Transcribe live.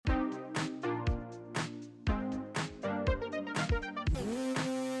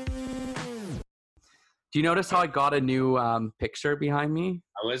Do you notice how I got a new picture behind me?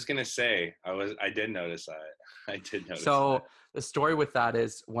 I was gonna say I did notice that. I did notice that. So the story with that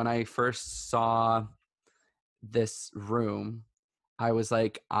is when I first saw this room, I was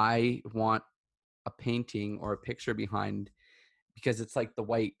like, I want a painting or a picture behind because it's like the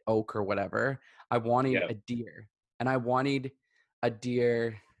white oak or whatever. I wanted Yeah. a deer, and I wanted a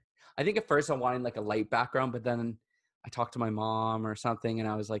deer. I think at first I wanted like a light background, but then I talked to my mom or something, and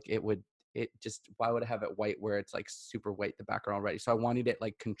I was like, it just, why would I have it white where it's like super white, the background already? So I wanted it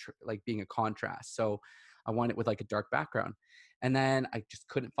like, like being a contrast. So I want it with like a dark background. And then I just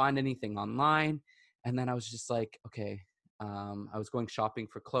couldn't find anything online. And then I was just like, okay, I was going shopping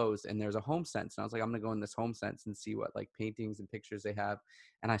for clothes, and there's a Home Sense, and I was like, I'm gonna go in this Home Sense and see what like paintings and pictures they have.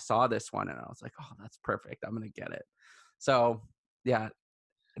 And I saw this one, and I was like, oh, that's perfect. I'm gonna get it. So yeah,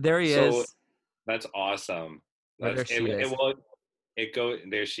 there he So is. that's awesome. Or That's there she is. it go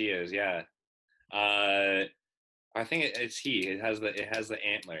there she is, yeah. Uh I think it's he. It has the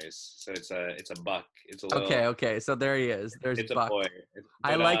antlers. So it's a buck. It's a Okay, little okay. So there he is. There's it's a Buck. boy.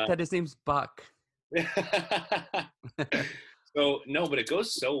 I But like that his name's Buck. so no, but it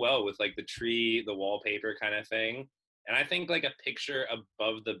goes so well with like the tree, the wallpaper kind of thing. And I think like a picture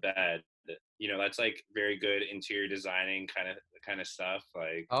above the bed, that's like very good interior designing kind of stuff.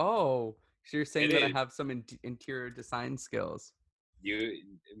 Like Oh, so you're saying it that I is. have some interior design skills. You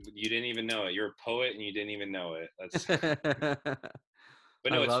you didn't even know it. You're a poet and you didn't even know it. That's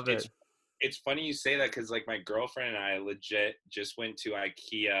but I no, love it. it's funny you say that because like my girlfriend and I legit just went to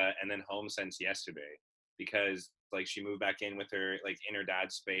IKEA and then HomeSense yesterday because like she moved back in with her like in her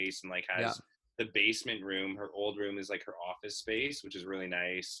dad's space and like Yeah, has the basement room. Her old room is like her office space, which is really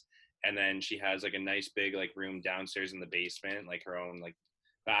nice. And then she has like a nice big like room downstairs in the basement, like her own like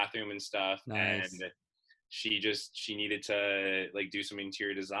bathroom and stuff. nice. And she needed to like do some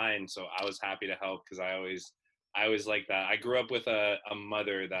interior design, so I was happy to help because I always like that. I grew up with a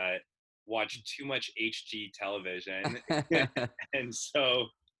mother that watched too much HG television and so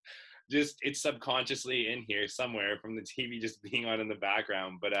just it's subconsciously in here somewhere from the TV just being on in the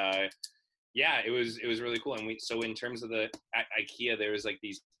background. But yeah, it was really cool. And we so in terms of the at IKEA, there was like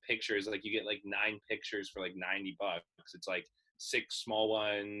these pictures, like you get like 9 pictures for like $90. It's like 6 small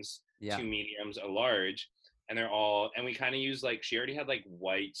ones, Yeah. 2 mediums, a large, and they're all, and we kind of use like she already had like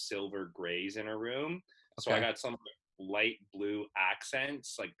white, silver, grays in her room. So I Okay. got some light blue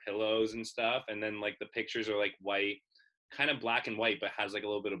accents, like pillows and stuff. And then like the pictures are like white, kind of black and white, but has like a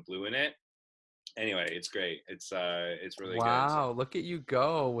little bit of blue in it. Anyway, it's great. It's really good. So Wow, look at you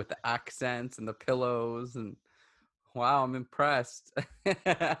go with the accents and the pillows, and wow, I'm impressed.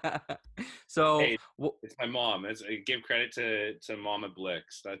 So, hey, it's my mom. Give credit to Mama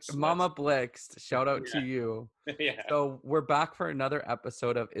Blix. That's Mama Blix, shout out to you. yeah. Yeah. So we're back for another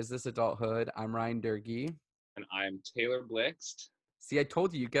episode of Is This Adulthood? I'm Ryan Durkee. And I'm Taylor Blixt. See, I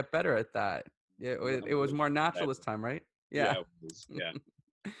told you, you get better at that. It was more natural this time, right? Yeah, Yeah. it was. Yeah.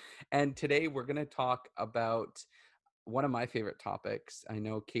 And today we're going to talk about one of my favorite topics. I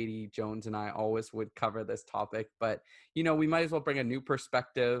know Katie Jones and I always would cover this topic, but we might as well bring a new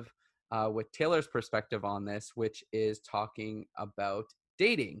perspective with Taylor's perspective on this, which is talking about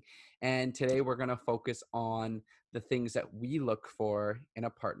dating. And today we're going to focus on the things that we look for in a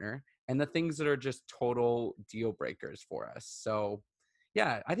partner and the things that are just total deal breakers for us. So,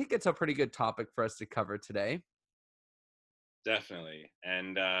 yeah, I think it's a pretty good topic for us to cover today. Definitely.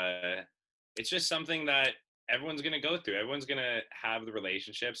 And it's just something that everyone's going to go through. Everyone's going to have the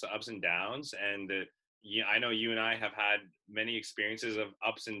relationships, the ups and downs. And yeah, I know you and I have had many experiences of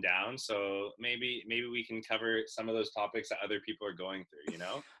ups and downs. So maybe we can cover some of those topics that other people are going through.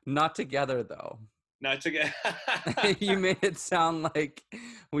 Not together, though. Not to get You made it sound like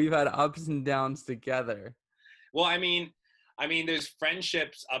we've had ups and downs together. well, I mean, there's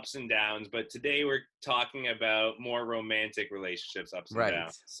friendships ups and downs, but today we're talking about more romantic relationships ups and Right.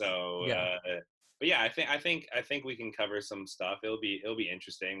 downs. So, Yeah. but yeah, I think we can cover some stuff. It'll be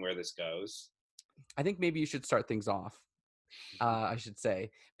interesting where this goes. I think maybe you should start things off, I should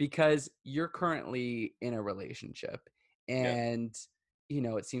say, because you're currently in a relationship Yeah. and,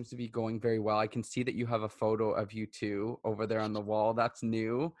 it seems to be going very well. I can see that you have a photo of you two over there on the wall. That's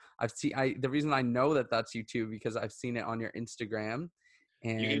new. The reason I know that that's you two because I've seen it on your Instagram.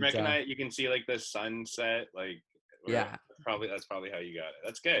 You can And recognize. You can see like the sunset. Like, yeah, that's probably how you got it.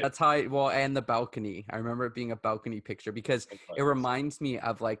 That's good. that's how and the balcony. I remember it being a balcony picture because Of it course. reminds me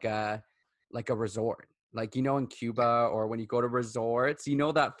of like a resort. Like, in Cuba or when you go to resorts,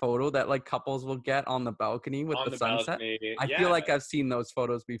 that photo that like couples will get on the balcony with On the the sunset. balcony. I feel Yeah. like I've seen those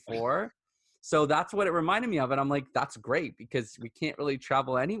photos before. So that's what it reminded me of. And I'm like, that's great because we can't really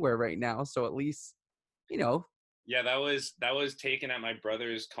travel anywhere right now. So at least you know, Yeah, that was taken at my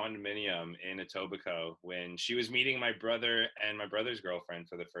brother's condominium in Etobicoke when she was meeting my brother and my brother's girlfriend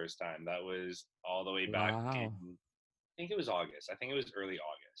for the first time. That was all the way back in, wow. I think it was August. I think it was early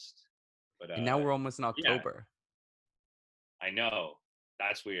August. But And now we're almost in yeah, October. I know.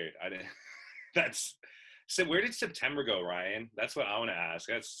 That's weird. I didn't that's so where did September go, Ryan? That's what I want to ask.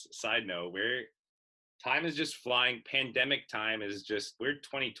 That's side note. Where time is just flying. Pandemic time is just where'd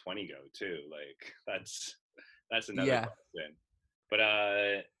 2020 go too? Like that's another Yeah. question.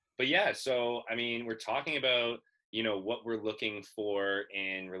 But yeah, so I mean, we're talking about, what we're looking for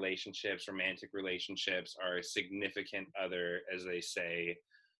in relationships, romantic relationships, our significant other, as they say.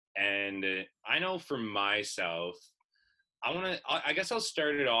 And I know for myself, I guess I'll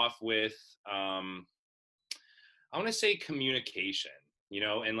start it off with, um, I want to say communication,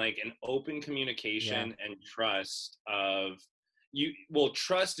 and like an open Yeah. communication and trust of well,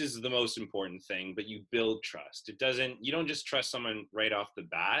 trust is the most important thing, but you build trust. You don't just trust someone right off the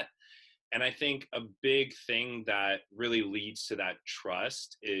bat. And I think a big thing that really leads to that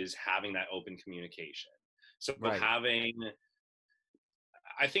trust is having that open communication. So Right.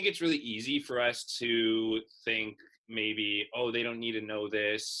 I think it's really easy for us to think maybe, oh, they don't need to know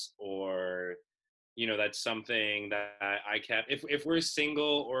this, or that's something that I kept. If we're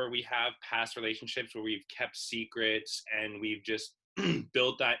single or we have past relationships where we've kept secrets and we've just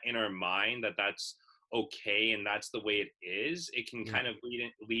built that in our mind that that's okay and that's the way it is, it can Yeah. kind of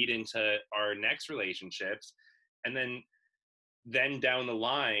lead into our next relationships. And then down the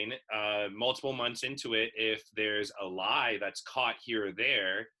line, multiple months into it, if there's a lie that's caught here or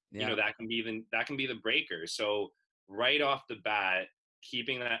there, Yeah. that can be the breaker. So right off the bat,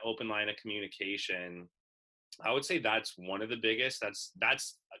 keeping that open line of communication, I would say that's one of the biggest.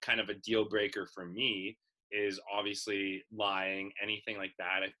 That's kind of a deal breaker for me, is obviously lying, anything like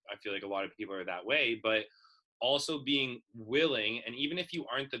that. I feel like a lot of people are that way, but also being willing, and even if you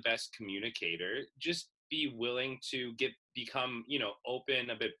aren't the best communicator, just be willing to become,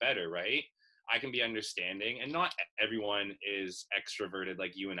 open a bit better, right? I can be understanding, and not everyone is extroverted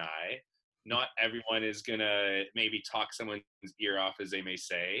like you and I. Not everyone is gonna maybe talk someone's ear off, as they may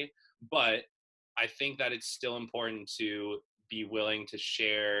say, but I think that it's still important to be willing to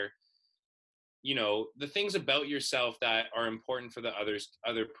share, the things about yourself that are important for the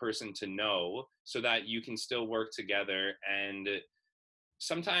other person to know, so that you can still work together. And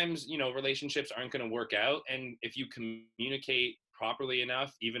sometimes, relationships aren't going to work out, and if you communicate properly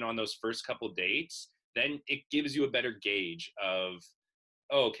enough, even on those first couple dates, then it gives you a better gauge of,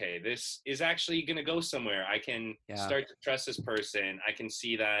 oh, okay, this is actually going to go somewhere. I can Yeah. start to trust this person. I can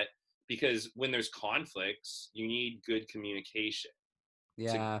see that, because when there's conflicts, you need good communication to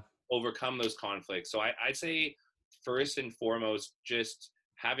Yeah. overcome those conflicts. So I'd say first and foremost, just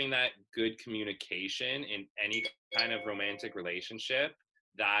having that good communication in any kind of romantic relationship,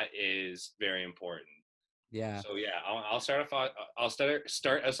 that is very important. Yeah. So yeah, I'll start off. I'll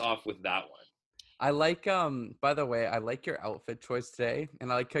start us off with that one. I like by the way, I like your outfit choice today,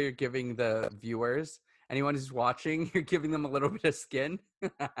 and I like how you're giving the viewers, anyone who's watching, you're giving them a little bit of skin.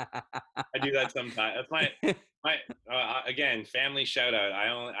 I do that sometimes. That's my again, family shout out.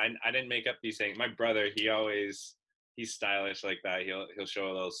 I didn't make up these things. My brother, he's stylish like that. He'll show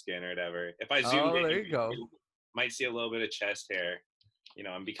a little skin or whatever. If I zoomed Oh, in, there you go. you might see a little bit of chest hair.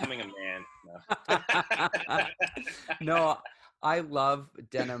 I'm becoming a man. No. No, I love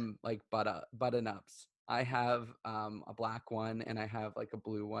denim like button ups. I have a black one and I have like a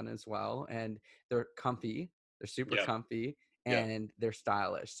blue one as well, and they're comfy. They're super Yep. comfy Yep. and they're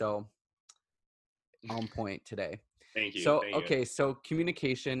stylish. So on point today. Thank you. So Thank you. okay, so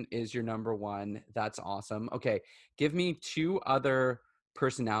communication is your number one. That's awesome. Okay, give me two other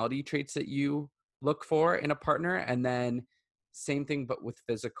personality traits that you look for in a partner, and then same thing but with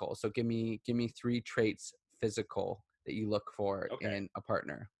physical. So give me three traits physical that you look for Okay. in a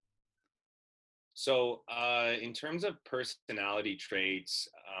partner. So, in terms of personality traits,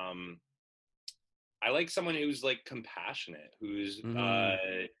 um, I like someone who's like compassionate, who's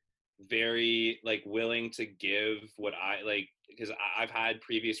Mm-hmm. very like willing to give what I like, because I've had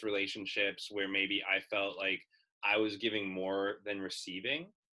previous relationships where maybe I felt like I was giving more than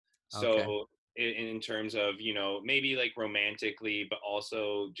receiving. Okay. So in terms of, maybe like romantically, but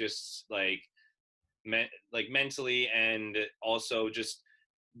also just like mentally, and also just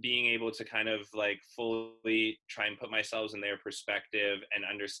being able to kind of like fully try and put myself in their perspective and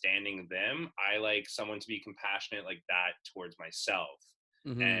understanding them. I like someone to be compassionate like that towards myself,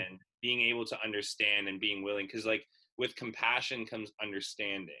 Mm-hmm. and being able to understand and being willing, because like with compassion comes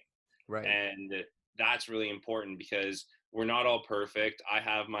understanding. Right. And that's really important, because we're not all perfect. I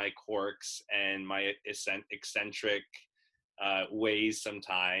have my quirks and my eccentric ways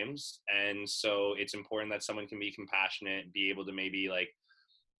sometimes, and so it's important that someone can be compassionate, be able to maybe like,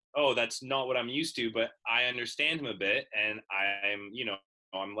 oh, that's not what I'm used to, but I understand him a bit, and I'm,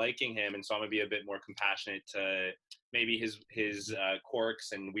 I'm liking him, and so I'm gonna be a bit more compassionate to maybe his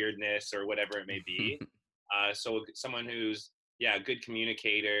quirks and weirdness or whatever it may be. So someone who's, yeah, a good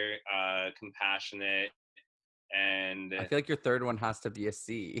communicator, compassionate, and I feel like your third one has to be a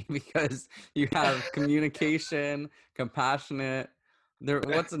C because you have communication, compassionate. There,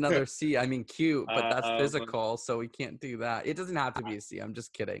 what's another C? I mean, cute, but that's um, physical, so we can't do that. It doesn't have to be a C. I'm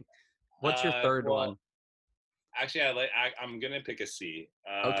just kidding. What's your third well, one? actually, I'm gonna pick a C.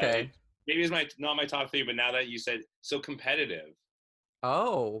 It Okay. maybe is my not my top three, but now that you said so competitive,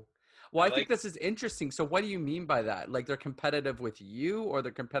 Oh, well, I I think like this is interesting. So, what do you mean by that? Like they're competitive with you, or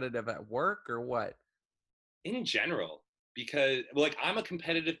they're competitive at work, or what? in general, because like I'm a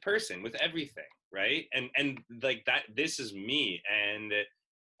competitive person with everything, right? And like that, this is me, and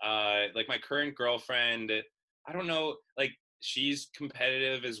like my current girlfriend, I don't know, like she's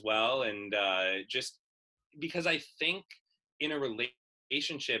competitive as well, and just because I think in a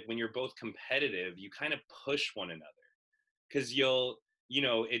relationship when you're both competitive, you kind of push one another because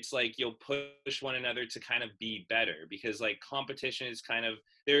it's like you'll push one another to kind of be better, because like competition is kind of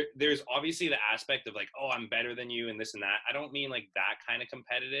there's obviously the aspect of like, oh, I'm better than you and this and that. I don't mean like that kind of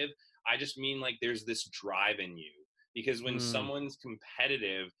competitive. I just mean like there's this drive in you, because when Mm, someone's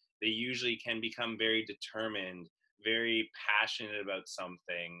competitive, they usually can become very determined, very passionate about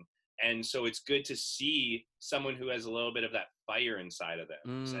something, and so it's good to see someone who has a little bit of that fire inside of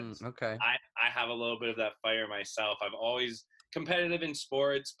them, since okay. I have a little bit of that fire myself. I've always competitive in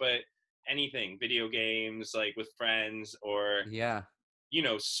sports, but anything, video games, like with friends, or Yeah.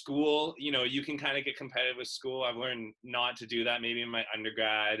 school, you can kind of get competitive with school. I've learned not to do that maybe in my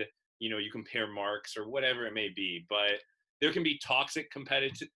undergrad. You compare marks or whatever it may be, but there can be toxic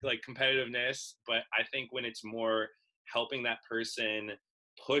competitiveness, but I think when it's more helping that person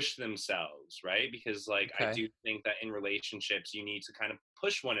push themselves, right? Because like I Okay. do think that in relationships you need to kind of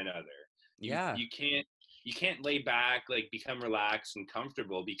push one another. you Yeah. you can't you can't lay back, like become relaxed and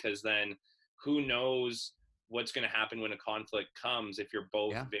comfortable, because then who knows what's going to happen when a conflict comes if you're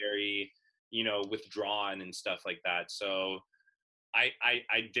both Yeah. very withdrawn and stuff like that. So I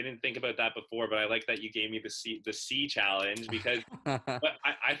didn't think about that before, but I like that you gave me the C challenge, because but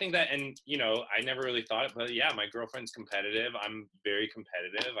I think that, and I never really thought it, but yeah, my girlfriend's competitive, I'm very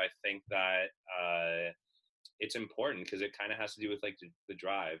competitive. I think that it's important because it kind of has to do with like the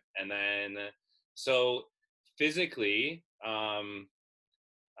drive. And then so physically, I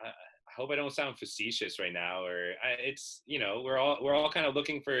hope I don't sound facetious right now, or it's we're all kind of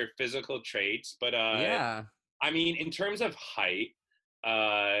looking for physical traits, but Yeah. I mean, in terms of height,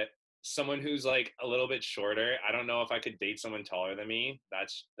 uh, someone who's like a little bit shorter. I don't know if I could date someone taller than me.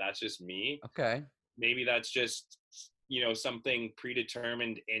 That's just me. Okay. Maybe that's just something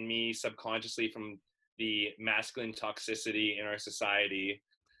predetermined in me subconsciously from the masculine toxicity in our society.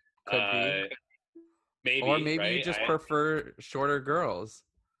 Could be. Uh, Or maybe, maybe you right? just prefer shorter girls.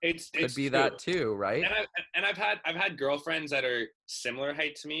 Could It's be true. that too, right? And I've had girlfriends that are similar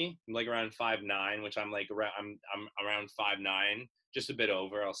height to me, like around 5'9", which I'm like around I'm around 5'9", just a bit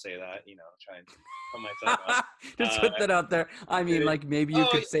over. I'll say that, try and put myself up. Just Uh, put that out there. I mean, like maybe you oh,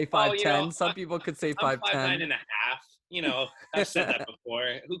 could say oh, 5'10. Some people could say I'm 5'9" 5'10. and a half. I've said that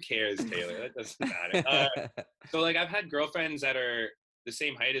before. Who cares, Taylor? That doesn't matter. So like I've had girlfriends that are the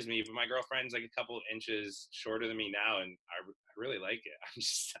same height as me, but my girlfriend's like a couple inches shorter than me now, and I really like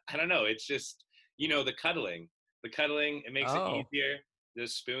it. I don't know. It's just the cuddling. It makes it Oh. easier. The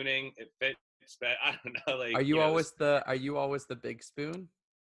spooning, it fits. That I don't know. Like Are you always the big spoon?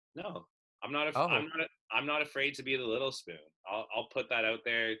 no, I'm not. I'm Oh. not. I'm not afraid to be the little spoon. I'll put that out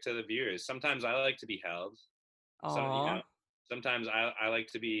there to the viewers. Sometimes I like to be held. Some Aw. sometimes I like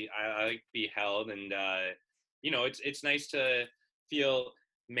to be I like to be held, and it's nice to feel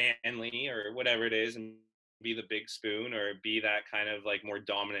manly or whatever it is, and be the big spoon or be that kind of like more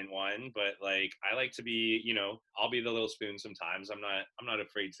dominant one. But like I like to be, I'll be the little spoon sometimes. I'm not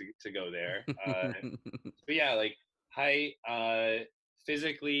afraid to go there. But yeah, like height,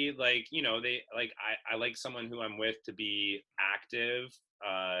 physically, like they like I like someone who I'm with to be active,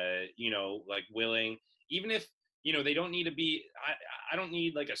 like willing, even if they don't need to be. I don't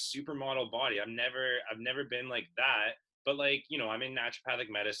need like a supermodel body. I've never been like that. But like I'm in naturopathic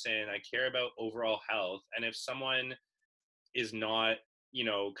medicine. I care about overall health, and if someone is not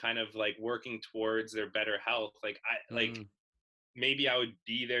kind of like working towards their better health, like I like Mm. maybe I would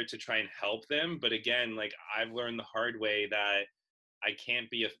be there to try and help them. But again, like I've learned the hard way that I can't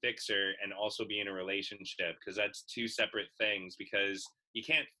be a fixer and also be in a relationship, because that's two separate things, because you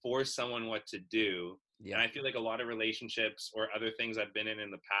can't force someone what to do. And Yep. I feel like a lot of relationships or other things I've been in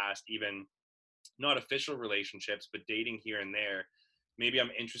the past, even not official relationships, but dating here and there, maybe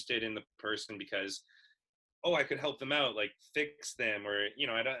I'm interested in the person because, oh, I could help them out, like fix them, or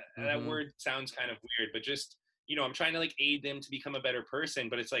I don't, that Mm-hmm. word sounds kind of weird, but just I'm trying to like aid them to become a better person.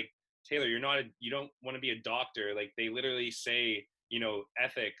 But it's like, Taylor, you don't want to be a doctor. Like they literally say,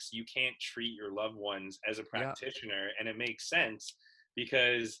 ethics. You can't treat your loved ones as a Yep. practitioner, and it makes sense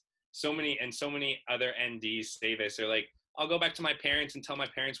because so many other NDs say this. They're like, I'll go back to my parents and tell my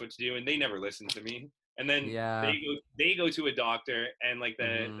parents what to do, and they never listen to me. And then Yeah. they go to a doctor, and like the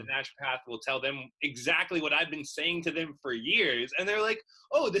Mm-hmm. naturopath will tell them exactly what I've been saying to them for years, and they're like,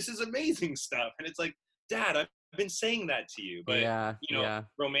 oh, this is amazing stuff. And it's like, Dad, I've been saying that to you. But Yeah. Yeah.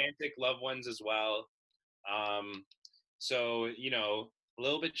 romantic loved ones as well. um so a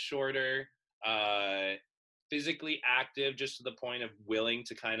little bit shorter, uh physically active, just to the point of willing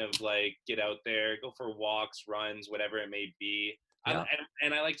to kind of like get out there, go for walks, runs, whatever it may be. Yep.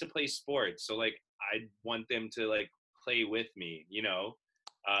 And I like to play sports, so like I want them to like play with me,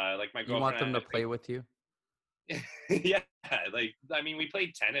 like my You want girlfriend them and to I play with you? play. Yeah, like I mean, we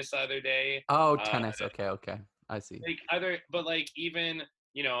played tennis the other day. Oh, uh tennis. Okay. Okay. I see. like other but like even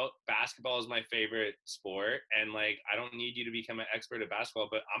basketball is my favorite sport, and like I don't need you to become an expert at basketball,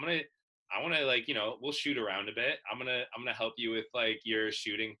 but I want to like we'll shoot around a bit. I'm gonna help you with like your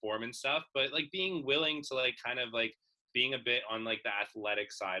shooting form and stuff, but like being willing to like kind of like being a bit on like the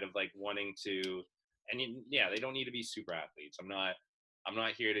athletic side of like wanting to. And yeah, they don't need to be super athletes. I'm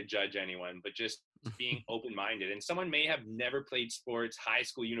not here to judge anyone, but just being open minded. And someone may have never played sports, high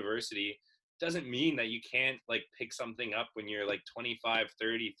school, university, doesn't mean that you can't like pick something up when you're like 25,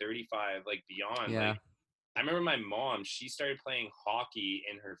 30, 35, like beyond. Yeah. Like I remember my mom, she started playing hockey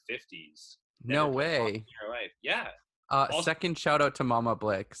in her 50s. No Never played hockey way. in her life. Yeah. Also, Second shout out to Mama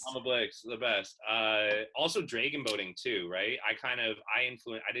Blix. Mama Blake's the best. Also dragon boating too, right?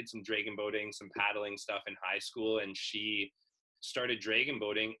 I did some dragon boating, some paddling stuff in high school, and she started dragon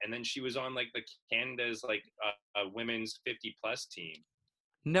boating, and then she was on like the Canada's like women's 50 plus team.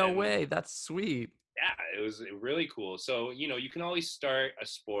 No And way. That's sweet. yeah, it was really cool. So, you can always start a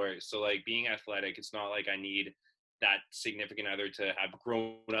sport. So, like being athletic, it's not like I need that significant other to have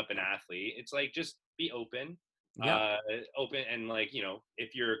grown up an athlete. It's like just be open, Yep. uh, open, and like,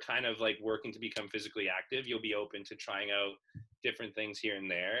 if you're kind of like working to become physically active, you'll be open to trying out different things here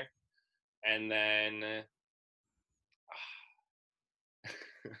and there. And then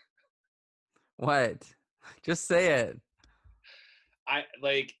What? Just say it. I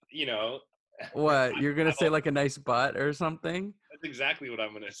like, What? You're gonna say I've, like a nice butt or something? that's exactly what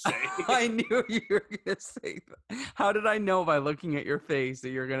I'm going to say. I knew you were gonna say that. How did I know by looking at your face that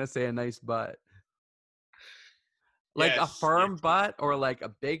you're gonna say a nice butt? Like a Yes, yes. firm butt or like a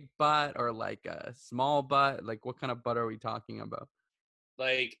big butt or like a small butt? Like what kind of butt are we talking about?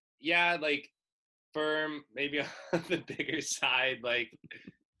 Like, yeah, like firm, maybe on the bigger side. Like,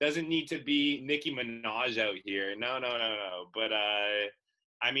 doesn't need to be Nicki Minaj out here. No, no, no, no. But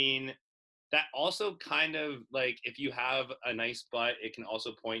I mean, that also kind of like if you have a nice butt, it can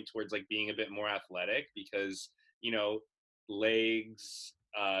also point towards like being a bit more athletic because you know legs,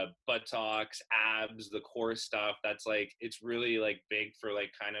 buttocks, abs, the core stuff. That's like it's really like big for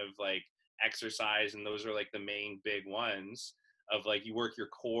like kind of like exercise, and those are like the main big ones of like you work your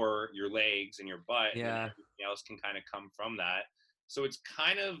core, your legs, and your butt, and then Yeah. everything else can kind of come from that. So it's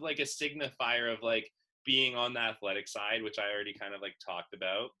kind of like a signifier of like being on the athletic side, which I already kind of like talked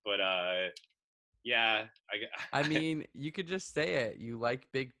about. But yeah, I mean, you could just say it. You like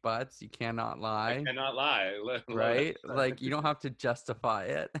big butts. You cannot I lie, cannot lie. Love right? that. Like you don't have to justify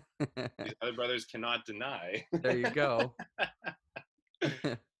it. These other brothers cannot deny. There you go.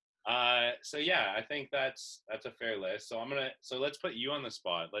 So yeah, I think that's a fair list. So let's put you on the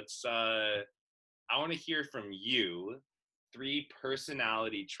spot. I want to hear from you three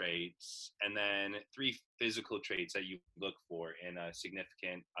personality traits and then three physical traits that you look for in a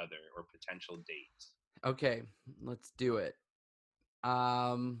significant other or potential date. Okay, let's do it.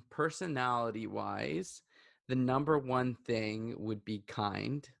 Personality wise, the number one thing would be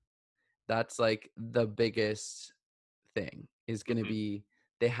kind. That's like the biggest thing is going to Hmm. be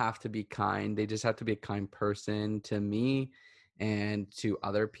they have to be kind. They just have to be a kind person to me and to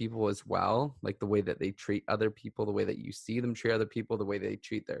other people as well. Like the way that they treat other people, the way that you see them treat other people, the way they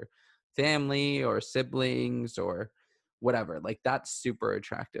treat their family or siblings or whatever. Like that's super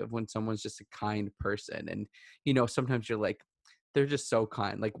attractive when someone's just a kind person. And sometimes you're like, they're just so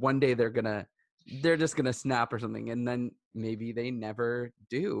kind. Like one day they're just gonna snap or something, and then maybe they never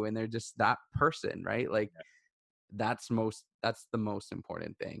do, and they're just that person, right? Like that's the most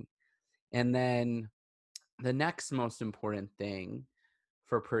important thing. And then the next most important thing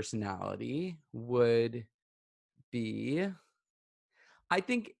for personality would be, I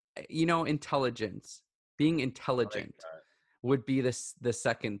think, intelligence. Being I like intelligent that. would be the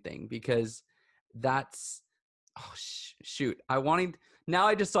second thing, because that's, oh shoot, I wanted, now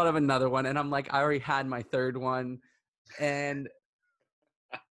I just thought of another one, and I'm like, I already had my third one, and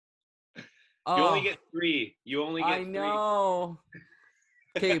You only oh, get three. You only I get three. know.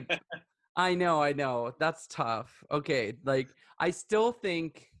 Okay, I know. That's tough. Okay, like I still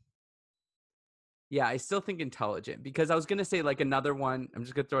think, yeah, I still think intelligent, because I was gonna say like another one. I'm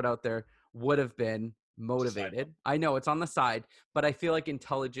just gonna throw it out there. Would have been It's a side motivated. I know it's on the side, but I feel like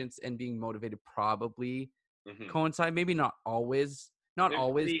intelligence and being motivated probably note. coincide. Maybe not always, not They're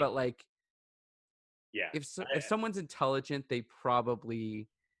always, pretty. but like Yeah. if someone's intelligent, they probably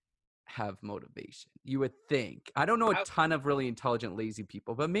have motivation. You would think. I don't know a I, ton of really intelligent, lazy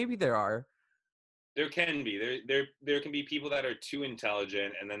people, but maybe there are. there can be there can be people that are too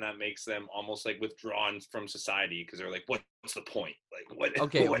intelligent, and then that makes them almost like withdrawn from society because they're like, what's the point? Like what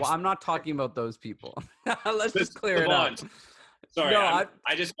Okay, well, what's I'm not talking about those people. Let's just let's clear move it up. on. Sorry, No,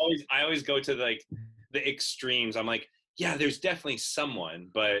 I always go to like the extremes. I'm like, yeah, there's definitely someone,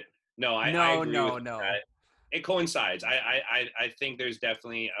 but no, I no, agree with no, you no. that it coincides. I think there's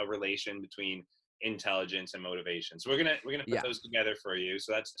definitely a relation between intelligence and motivation. So we're gonna put Yeah. those together for you.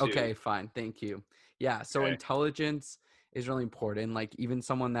 So that's two. Okay, fine. Thank you. Yeah, so Okay. intelligence is really important. Like even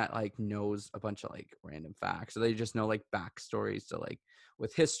someone that like knows a bunch of like random facts, or they just know like backstories to like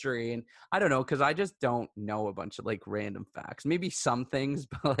with history, and I don't know, because I just don't know a bunch of like random facts. Maybe some things,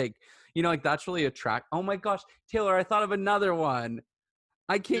 but like like that's really attract. Oh my gosh, Taylor, I thought of another one.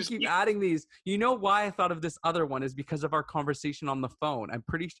 I can't Just keep keep, adding these. You know why I thought of this other one is because of our conversation on the phone. I'm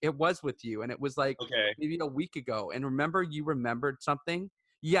pretty it was with you, and it was like okay. maybe a week ago. And remember, you remembered something?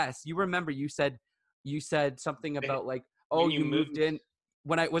 Yes, you remember. You said something about like, oh, When you you moved moved in.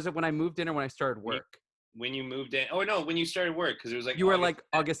 When I moved in, or when I started when you, work? when you moved in. Oh no, when you started work, because it was like You were August like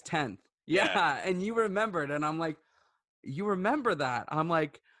 10th. August 10th. Yeah, Yeah, and you remembered, and I'm like, you remember that. I'm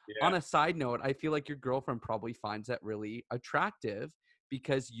like, on yeah, a side note, I feel like your girlfriend probably finds that really attractive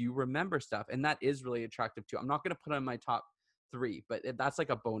because you remember stuff. And that is really attractive too. I'm not going to put on my top three, but that's like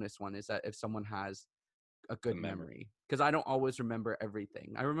a bonus one, is that if someone has a the good memory. memory, because I don't always remember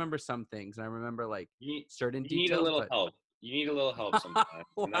everything. I remember some things, and I remember like certain You need a details, little but help. You need a little help sometimes,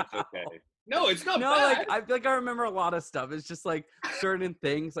 and that's okay. wow. No, it's not No, like bad. I feel like I remember a lot of stuff. It's just like certain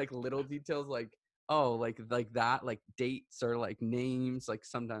things, like little details, like oh, like that, like dates or like names. Like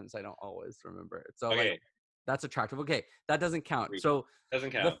sometimes I don't always remember it. So like Okay, that's attractive. Okay, that doesn't count. three. So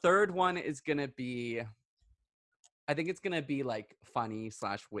Doesn't the count. third one is gonna be, I think it's gonna be like funny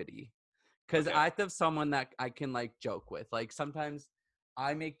slash witty, because Okay. I have someone that I can like joke with. Like sometimes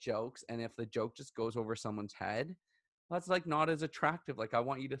I make jokes, and if the joke just goes over someone's head, that's like not as attractive. Like I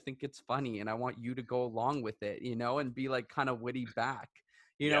want you to think it's funny, and I want you to go along with it, and be like kind of witty back,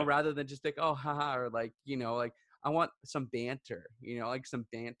 Yep. rather than just like, oh haha, or like, like I want some banter, like some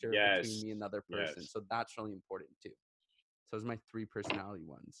banter between Yes. me and another person. Yes. So that's really important too. So those are my three personality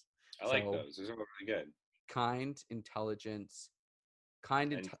ones. I like So those. Those are really good. kind, intelligence,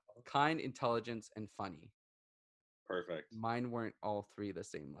 kind, And kind, intelligence, and funny. perfect. Mine weren't all three the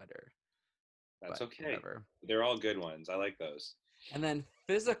same letter, That's but okay. whatever. They're all good ones. I like those. And then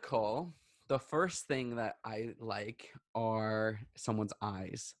physical, the first thing that I like are someone's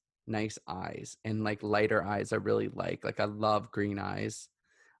eyes, nice eyes, and like lighter eyes. I really like. Like I love green eyes.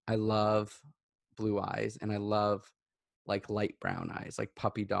 I love blue eyes, and I love like light brown eyes, like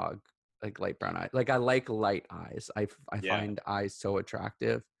puppy dog, like light brown eyes. Like I like light eyes. I Yeah. find eyes so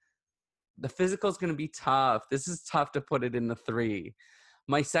attractive. The physical is going to be tough. This is tough to put it in the three.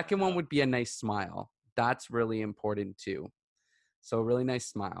 My second one would be a nice smile. That's really important too. So a really nice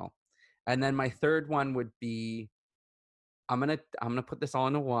smile. And then my third one would be, I'm gonna put this all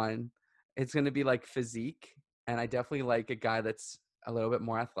into one. It's gonna be like physique. And I definitely like a guy that's a little bit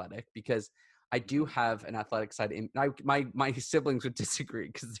more athletic, because I do Mhm. have an athletic side. My siblings would disagree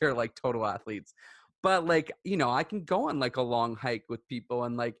because they're like total athletes. But like, I can go on like a long hike with people,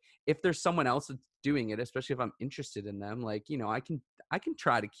 and like if there's someone else that's doing it, especially if I'm interested in them, like, I can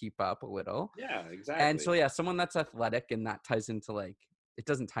try to keep up a little. Yeah, And so exactly. yeah, someone that's athletic, and that ties into like, it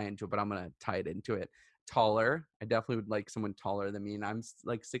doesn't tie into it, but I'm gonna tie it into it. Taller. I definitely would like someone taller than me, and I'm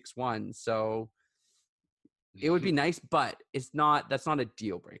like 6'1", so it would be nice, but that's not a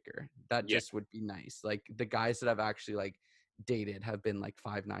deal breaker. That Yeah. just would be nice. Like the guys that I've actually like dated have been like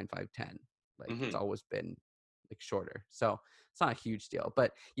 5'9", 5'10". Like it's Hmm. always been like shorter. So it's not a huge deal.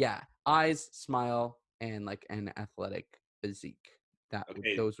 But yeah, eyes, smile, and like an athletic physique.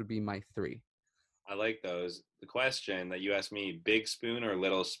 Okay, Those would be my three. I like those. The question that you asked me: big spoon or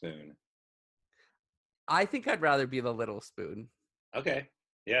little spoon? I think I'd rather be the little spoon. Okay,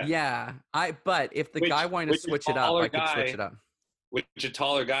 yeah. Yeah. But if the guy wanted to Which a switch it up, taller I could switch guy, it up. which a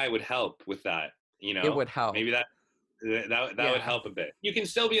taller guy would help with that. You It know, would help. maybe that would Yeah. help a bit. You can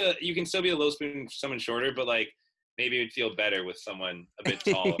still be a low spoon for someone shorter, but like maybe it would feel better with someone a bit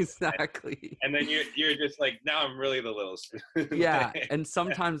taller. Exactly. And then you're just like, now I'm really the little spoon. Yeah, Like, and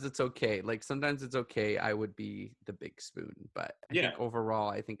sometimes it's okay. Like sometimes it's okay. I would be the big spoon, but I yeah, think overall,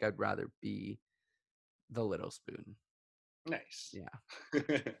 I think I'd rather be the little spoon. nice. Yeah.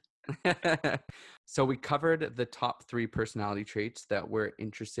 So we covered the top three personality traits that we're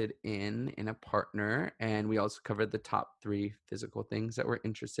interested in a partner, and we also covered the top three physical things that we're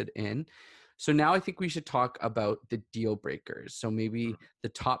interested in. So now I think we should talk about the deal breakers. So maybe the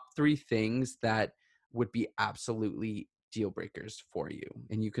top three things that would be absolutely deal breakers for you,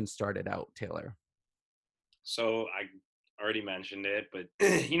 and you can start it out, Taylor. So I already mentioned it, but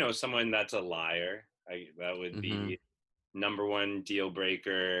someone that's a liar, that would Mm-hmm. be number one deal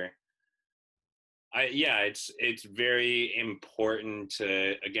breaker. Yeah, it's very important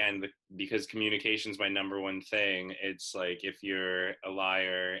to, again, because communication is my number one thing. It's like if you're a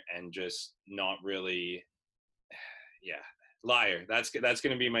liar and just not really, yeah, liar. That's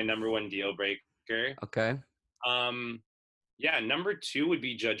going to be my number one deal breaker. Okay. Um, yeah, number two would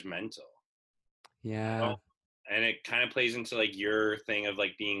be judgmental. I Yeah. don't, and it kind of plays into like your thing of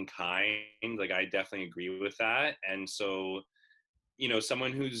like being kind. Like I definitely agree with that, and so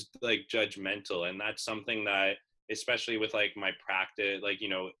someone who's like judgmental, and that's something that, especially with like my practice, like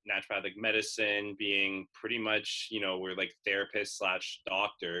naturopathic medicine being pretty much, we're like therapists slash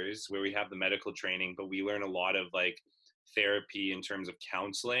doctors where we have the medical training, but we learn a lot of like therapy in terms of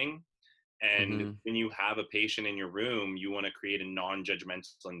counseling. And Mm-hmm. when you have a patient in your room, you want to create a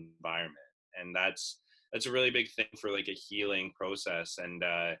non-judgmental environment, and that's a really big thing for like a healing process. And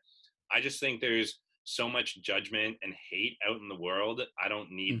I just think there's so much judgment and hate out in the world. I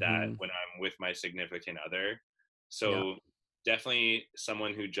don't need that Mm-hmm. when I'm with my significant other. Yeah. So definitely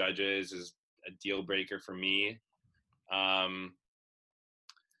someone who judges is a deal breaker for me. Um,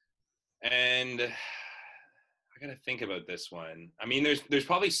 and I gotta think about this one. I mean, there's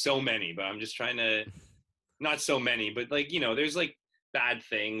probably so many, but I'm just trying to, not so many, but like there's like bad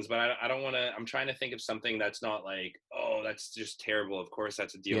things, but I don't want to. I'm trying to think of something that's not like, oh, that's just terrible. Of course,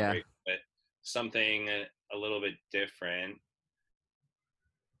 that's a deal Yeah. breaker, but something a little bit different.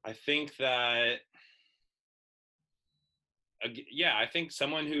 I think that, yeah, I think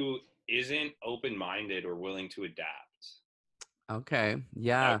someone who isn't open minded or willing to adapt. Okay. That would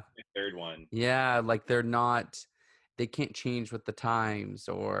Yeah. be the third one. Yeah, like they can't change with the times,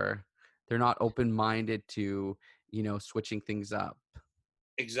 or they're not open-minded to, switching things up.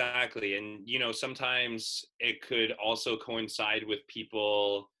 Exactly. And, sometimes it could also coincide with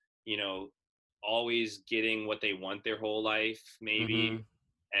people, you know, always getting what they want their whole life, maybe. Hmm.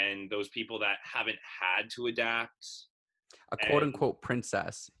 And those people that haven't had to adapt, A quote and unquote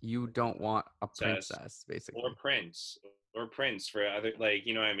princess. You don't want a princess princess, or basically. prince or prince for other, like,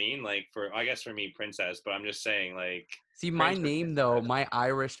 you know what I mean? Like I guess for me, princess, but I'm just saying like See, my prince or name though, princess. my the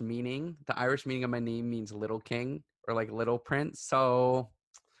Irish meaning of my name means little king or like little prince. So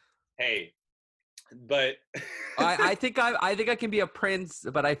Hey, but I think I can be a prince,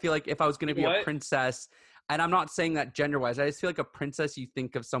 but I feel like if I was gonna you know be a what? princess, and I'm not saying that gender wise, I just feel like a princess, you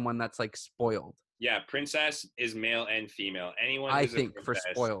think of someone that's like spoiled. Yeah, princess is male and female. Anyone I who's a think for princess,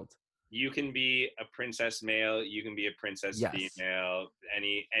 spoiled. you can be a princess male, you can be a princess Yes. female,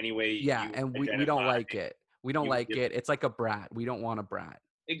 any way Yeah, you and we don't identify, like it. We don't you like it. It's like a brat. We don't want a brat.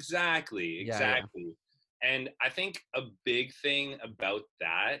 exactly, Yeah, yeah. exactly. And I think a big thing about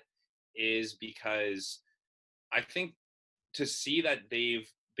that is because I think to see that they've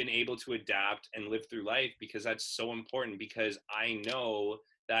been able to adapt and live through life, because that's so important, because I know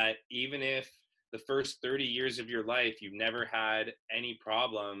that even if the first 30 years of your life you've never had any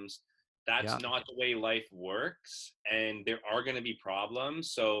problems, that's Yeah. not the way life works, and there are going to be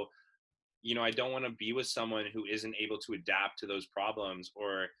problems. So I don't want to be with someone who isn't able to adapt to those problems.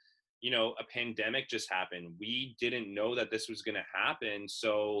 Or a pandemic just happened, we didn't know that this was going to happen.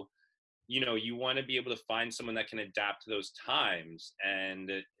 So you want to be able to find someone that can adapt to those times.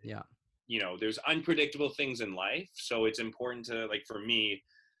 And Yeah, there's unpredictable things in life, so it's important to, like, for me,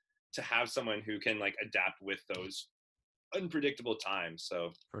 to have someone who can like adapt with those unpredictable times.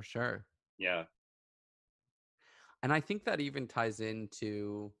 So for sure. yeah. And I think that even ties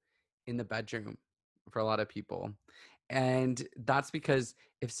into in the bedroom for a lot of people. And that's because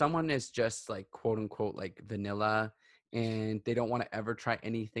if someone is just like quote unquote like vanilla and they don't want to ever try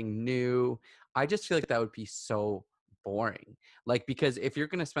anything new, I just feel like that would be so boring. Like, because if you're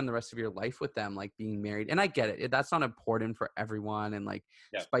going to spend the rest of your life with them, like being married, and I get it, that's not important for everyone. And like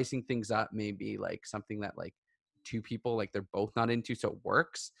Yeah, spicing things up may be like something that like two people, like they're both not into, so it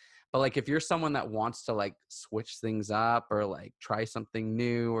works. But like if you're someone that wants to like switch things up or like try something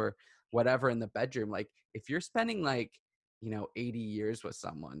new or whatever in the bedroom, like if you're spending like, 80 years with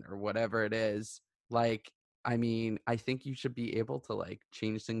someone or whatever it is, like I mean, I think you should be able to like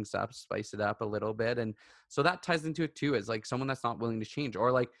change things up, spice it up a little bit. And so that ties into it too, as like someone that's not willing to change,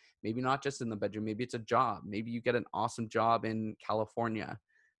 or like maybe not just in the bedroom, maybe it's a job. Maybe you get an awesome job in California,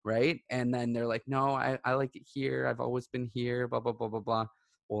 right? And then they're like, no, I like it here. I've always been here, blah, blah, blah, blah, blah.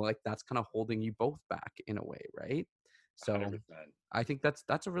 Well, like that's kind of holding you both back in a way, right? So 100%. I think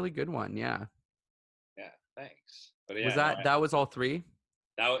that's a really good one. Yeah. Yeah, thanks. But Was yeah, no, that was all three?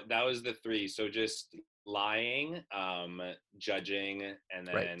 that was the three. So just lying, judging, and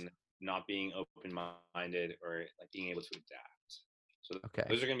Right. then not being open minded or like being able to adapt. So Okay.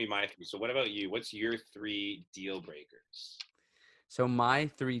 those are gonna be my three. So what about you? What's your three deal breakers? So my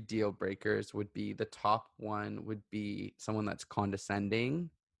three deal breakers would be, the top one would be someone that's condescending.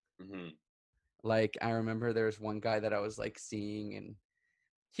 Hmm. Like I remember there was one guy that I was like seeing, and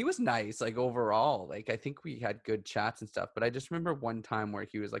he was nice, like overall. Like I think we had good chats and stuff, but I just remember one time where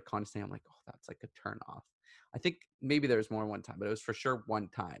he was like condescending. I'm like, oh, that's like a turn off. I think maybe there was more one time, but it was for sure one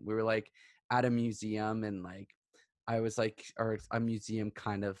time. We were like at a museum, and like I was like, or a museum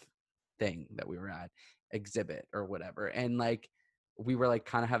kind of thing that we were at, exhibit or whatever. And like we were like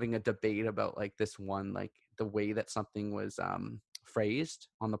kind of having a debate about like this one, like the way that something was phrased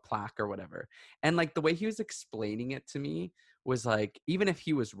on the plaque or whatever. And like the way he was explaining it to me was like, even if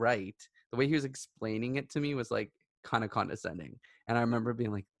he was right, the way he was explaining it to me was like kind of condescending. And I remember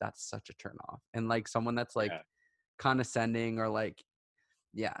being like, that's such a turn off. And like someone that's like Yeah, condescending or like,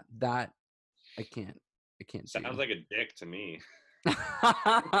 yeah, that I can't, I can't sounds do. like a dick to me.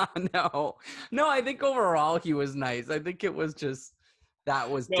 No, no, I think overall he was nice. I think it was just, that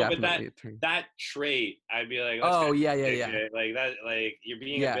was No, but definitely a turn. that trait, I'd be like, that's Oh kind yeah, yeah, of yeah, dick. Like that, like you're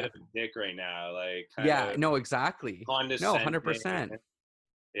being a bit yeah, of a dick right now. Like kind yeah. of No, exactly. No, condescending. 100%.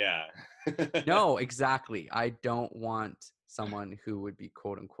 Yeah. No, exactly. I don't want someone who would be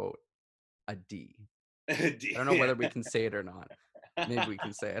quote unquote a D. I don't know Yeah. whether we can say it or not. Maybe we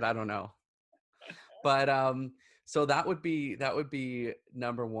can say it. I don't know. But so that would be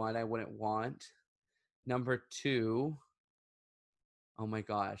number one. I wouldn't want. Number two, oh my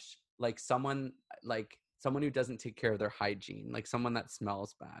gosh, like someone who doesn't take care of their hygiene, like someone that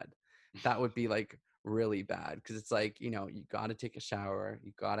smells bad. That would be like really bad, because it's like, you got to take a shower.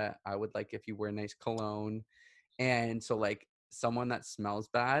 I would like if you wear nice cologne. And so like someone that smells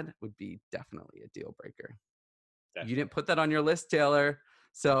bad would be definitely a deal breaker. You didn't Definitely. put that on your list, Taylor.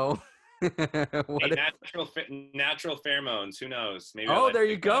 So Hey, what if, natural pheromones. Who knows? Maybe I oh, like there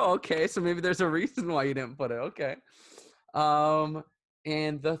you that. go. Okay. So maybe there's a reason why you didn't put it. Okay. Um,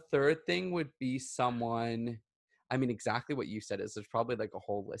 and the third thing would be someone, I mean, exactly what you said is there's probably like a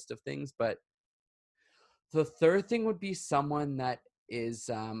whole list of things, but the third thing would be someone that is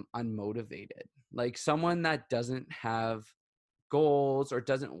unmotivated, like someone that doesn't have goals or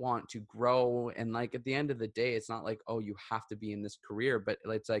doesn't want to grow. And like at the end of the day, it's not like, oh, you have to be in this career, but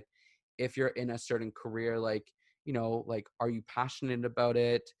it's like if you're in a certain career, like, like are you passionate about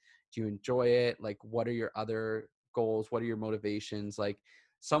it? Do you enjoy it? Like what are your other goals? What are your motivations? Like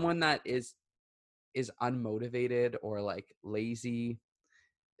someone that is unmotivated or like lazy,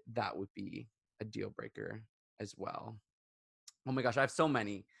 that would be a deal breaker as well. Oh my gosh, I have so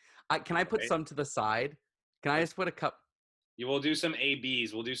many. Can I put Right? some to the side? Can I Let's. just put a cup? You will do some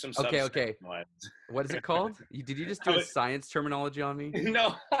ABs. We'll do some Okay, subset okay. ones. What is it called? Did you just do How a about- science terminology on me?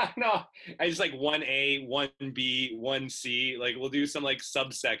 no, no. I just like 1A, 1B, 1C. Like we'll do some like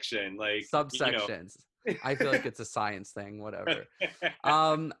subsection. Like Subsections. I feel like it's a science thing, whatever.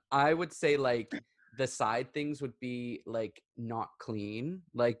 I would say like the side things would be like not clean,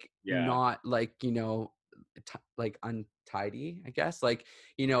 like Yeah. not like, like untidy, I guess. Like,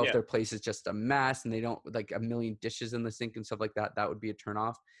 if Yeah. their place is just a mess and they don't like a million dishes in the sink and stuff like that, that would be a turn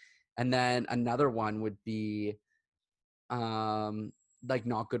off. And then another one would be like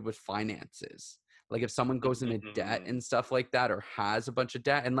not good with finances. Like if someone goes into debt Mhm. and stuff like that, or has a bunch of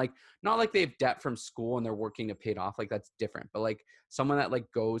debt, and like not like they have debt from school and they're working to pay it off, like that's different. But like someone that like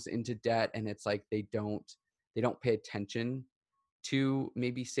goes into debt and it's like they don't pay attention to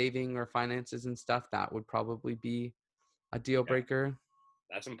maybe saving or finances and stuff, that would probably be a deal Yeah, breaker.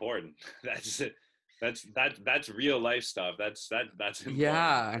 that's important. That's real life stuff. That's important.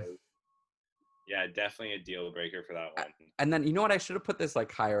 Yeah. Yeah, definitely a deal breaker for that A- one. And then, you know what? I should have put this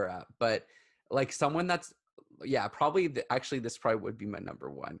like higher up, but like someone that's, yeah, probably actually this probably would be my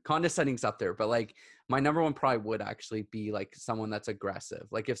number one. Condescending's up there, but like my number one probably would actually be like someone that's aggressive.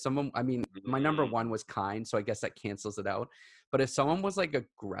 Like if someone, I mean, my number Mm, one was kind, so I guess that cancels it out. But if someone was like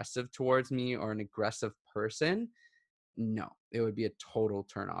aggressive towards me or an aggressive person, no, it would be a total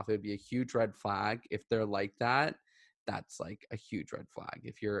turn off. It would be a huge red flag. If they're like that, that's like a huge red flag.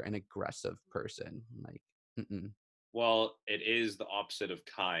 If you're an aggressive person, like, mm-mm. well, it is the opposite of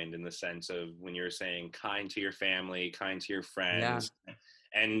kind in the sense of when you're saying kind to your family, kind to your Yeah, friends.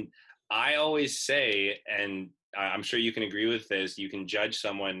 And I always say, and I'm sure you can agree with this, you can judge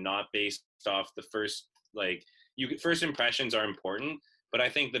someone not based off the first, like, first impressions are important, but I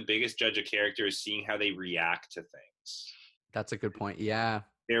think the biggest judge of character is seeing how they react to things. that's a good point. Yeah.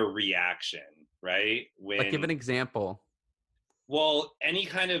 Their reaction, right? Like, give When, an example. well, any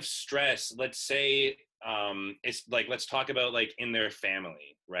kind of stress, let's say, it's like, let's talk about like in their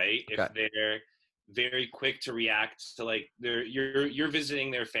family, right? If Okay. they're very quick to react to like you're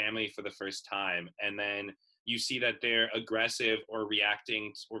visiting their family for the first time, and then you see that they're aggressive or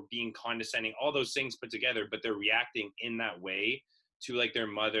reacting or being condescending, all those things put together, but they're reacting in that way to like their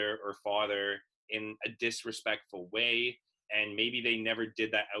mother or father in a disrespectful way, and maybe they never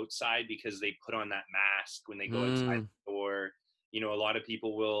did that outside because they put on that mask when they go outside Mm, the door. A lot of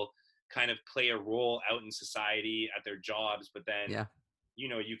people will kind of play a role out in society at their jobs, but then yeah.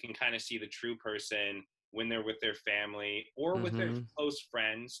 you can kind of see the true person when they're with their family or with their Mm-hmm. close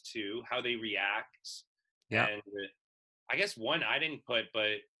friends too, how they react. Yeah. And I guess one I didn't put,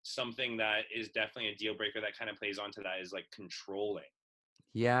 but something that is definitely a deal breaker that kind of plays onto that is like controlling.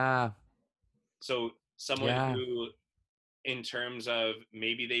 Yeah. So someone Yeah. who, in terms of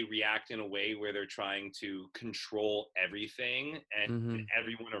maybe they react in a way where they're trying to control everything and Mm-hmm.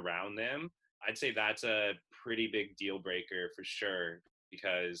 everyone around them, I'd say that's a pretty big deal breaker for sure.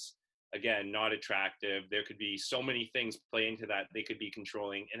 Because again, not attractive. There could be so many things play into that. They could be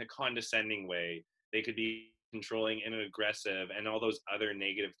controlling in a condescending way, they could be controlling in an aggressive, and all those other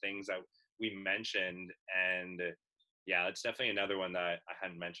negative things that we mentioned. And yeah, that's definitely another one that I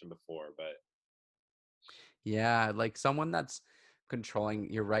hadn't mentioned before. But Yeah. Like someone that's controlling,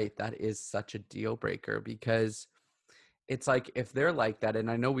 you're right. That is such a deal breaker because it's like if they're like that, and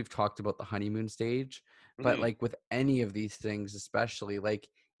I know we've talked about the honeymoon stage, but mhm, like with any of these things, especially like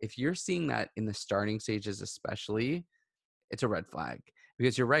if you're seeing that in the starting stages, especially, it's a red flag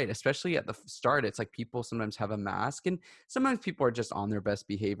because you're right. Especially at the start, it's like people sometimes have a mask, and sometimes people are just on their best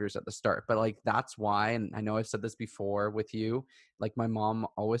behaviors at the start. But like that's why, and I know I've said this before with you, like my mom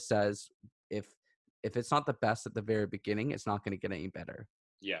always says, if if it's not the best at the very beginning, it's not going to get any better.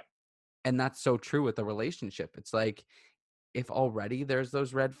 yeah, And that's so true with a relationship. It's like if already there's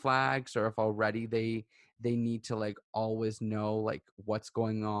those red flags or if already they need to like always know like what's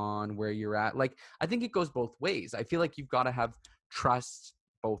going on, where you're at, like I think it goes both ways. I feel like you've got to have trust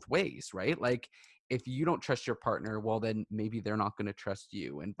both ways, right? Like if you don't trust your partner, well then maybe they're not going to trust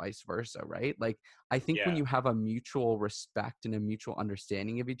you and vice versa, right? Like I think when yeah, you have a mutual respect and a mutual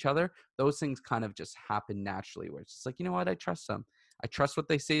understanding of each other, those things kind of just happen naturally where it's just like, you know what, I trust them, I trust what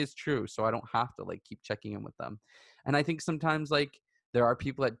they say is true, so I don't have to like keep checking in with them. And I think sometimes like there are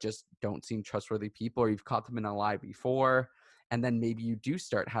people that just don't seem trustworthy people, or you've caught them in a lie before. And then maybe you do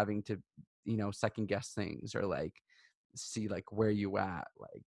start having to, second guess things or like see like where you at,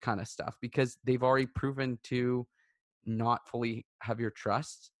 like kind of stuff, because they've already proven to not fully have your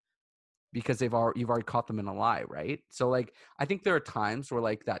trust because you've already caught them in a lie, right? So like I think there are times where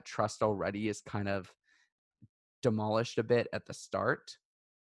like that trust already is kind of demolished a bit at the start.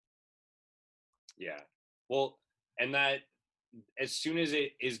 yeah. Well, and that, as soon as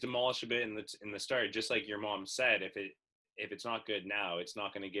it is demolished a bit in the start, just like your mom said, if it's not good now, it's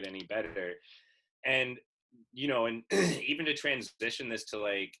not going to get any better. And and even to transition this to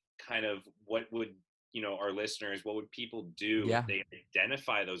like kind of what would our listeners, what would people do if Yeah. they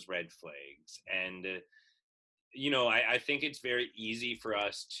identify those red flags? And I think it's very easy for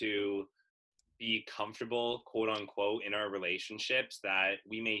us to be comfortable, quote unquote, in our relationships that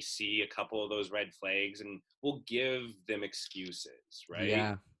we may see a couple of those red flags and we'll give them excuses, right?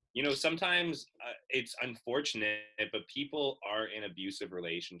 Yeah. Sometimes it's unfortunate, but people are in abusive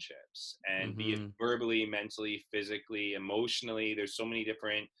relationships, and be it Mhm. verbally, mentally, physically, emotionally, there's so many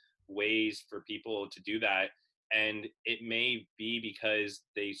different ways for people to do that. And it may be because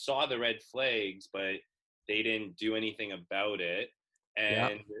they saw the red flags, but they didn't do anything about it. Yeah.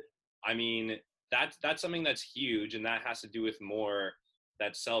 And I mean, that's something that's huge, and that has to do with more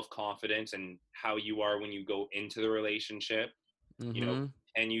that self-confidence and how you are when you go into the relationship. You know, Mm-hmm.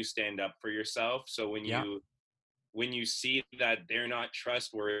 can you stand up for yourself? So Yeah. when you see that they're not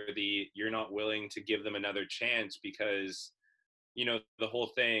trustworthy, you're not willing to give them another chance, because the whole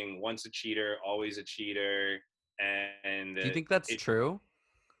thing, once a cheater always a cheater. And Do you think that's it true?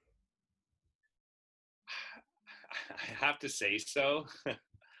 I have to say so.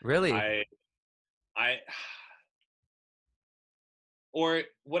 Really? I i or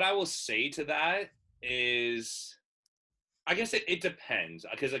what I will say to that is, I guess it depends,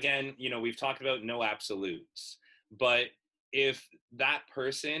 because again, we've talked about no absolutes, but if that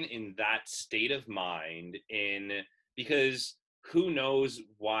person in that state of mind, because who knows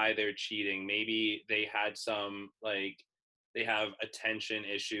why they're cheating? Maybe they had some, like, they have attention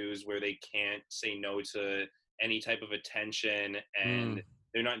issues where they can't say no to any type of attention, Mm. and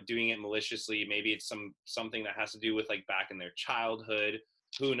they're not doing it maliciously. Maybe it's something that has to do with, like, back in their childhood.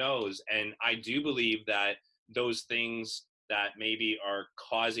 Who knows? And I do believe that those things that maybe are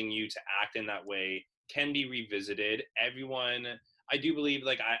causing you to act in that way can be revisited. I do believe,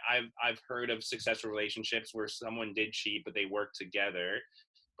 like, I've heard of successful relationships where someone did cheat, but they worked together.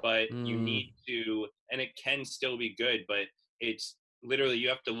 But you Mm. need to, and it can still be good, but it's literally, you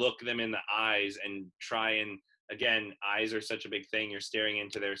have to look them in the eyes and try and, again, eyes are such a big thing. You're staring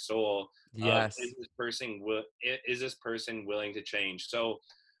into their soul of, Yes. is this person willing to change? So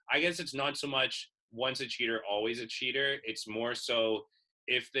I guess it's not so much once a cheater always a cheater. It's more so,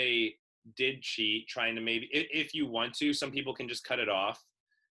 if they did cheat, trying to, maybe, if you want to, some people can just cut it off,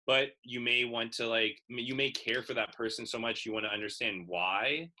 but you may want to, like, you may care for that person so much, you want to understand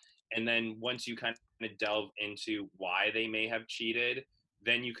why. And then once you kind of delve into why they may have cheated,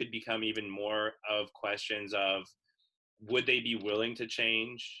 then you could become even more of questions of, would they be willing to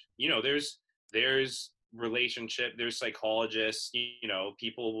change? There's relationship, there's psychologists,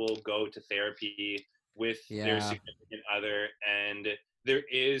 people will go to therapy with their Yeah. significant other, and there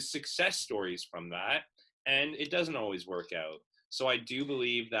is success stories from that, and it doesn't always work out. So I do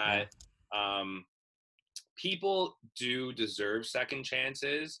believe Yeah. that um, people do deserve second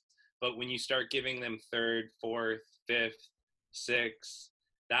chances, but when you start giving them third, fourth, fifth, sixth,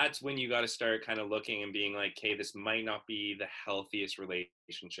 that's when you got to start kind of looking and being like, hey, this might not be the healthiest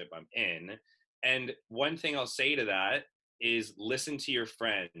relationship I'm in. And one thing I'll say to that is, listen to your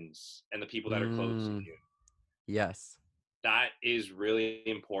friends and the people that are close to Mm. you. Yes. That is really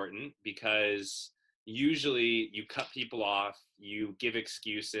important, because usually you cut people off, you give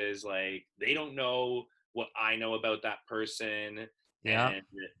excuses like, they don't know what I know about that person, Yeah. and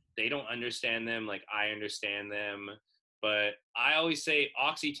they don't understand them like I understand them. But I always say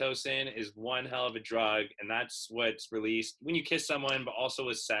oxytocin is one hell of a drug, and that's what's released when you kiss someone, but also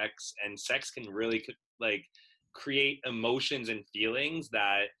with sex. And sex can really, like, create emotions and feelings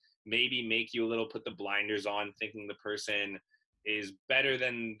that maybe make you a little, put the blinders on, thinking the person is better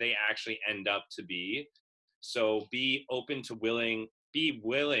than they actually end up to be. So be willing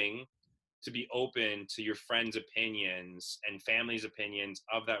to be open to your friends' opinions and family's opinions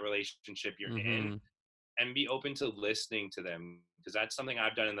of that relationship you're in, Mm-hmm. and be open to listening to them, because that's something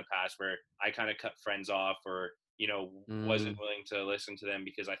I've done in the past, where I kind of cut friends off, or wasn't Mm. willing to listen to them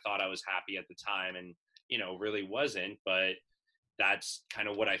because I thought I was happy at the time, and really wasn't. But that's kind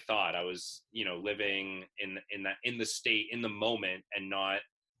of what I thought. I was, living in the state, in the moment, and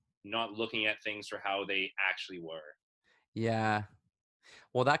not looking at things for how they actually were. Yeah.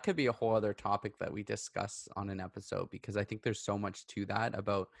 Well, that could be a whole other topic that we discuss on an episode, because I think there's so much to that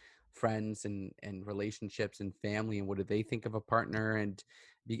about friends and relationships and family, and what do they think of a partner, and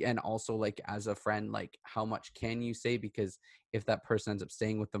also, like, as a friend, like, how much can you say, because if that person ends up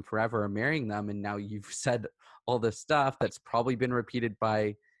staying with them forever or marrying them, and now you've said all this stuff that's probably been repeated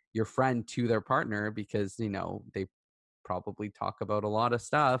by your friend to their partner, because they probably talk about a lot of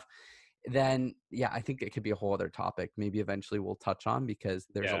stuff, then yeah, I think it could be a whole other topic. Maybe eventually we'll touch on, because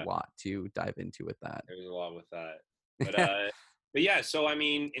there's a Yeah, lot to dive into with there's a lot with that. But that. yeah. So I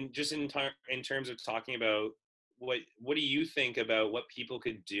mean, in terms of talking about, what do you think about what people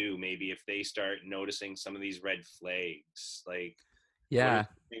could do, maybe if they start noticing some of these red flags? Like, what are Yeah.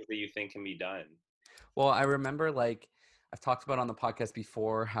 some things that you think can be done? Well, I remember, like, I've talked about on the podcast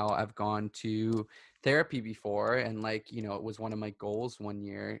before how I've gone to therapy before, and, like, it was one of my goals one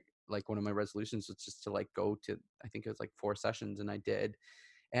year. Like, one of my resolutions was just to, like, go to, I think it was like 4 sessions, and I did.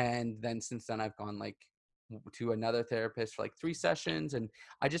 And then since then, I've gone, like, to another therapist for like 3 sessions, and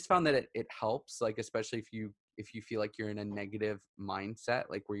I just found that it helps, like, especially if you feel like you're in a negative mindset,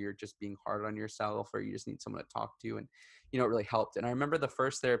 like where you're just being hard on yourself or you just need someone to talk to. And, it really helped. And I remember the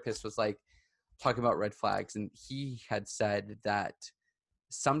first therapist was like talking about red flags. And he had said that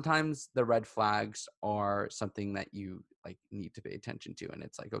sometimes the red flags are something that you like need to pay attention to, and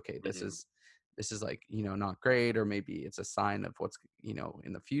it's like, okay, this Hmm. is like, not great, or maybe it's a sign of what's,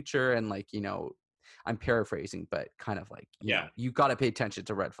 in the future. And like, I'm paraphrasing, but kind of like, Yeah. you got to pay attention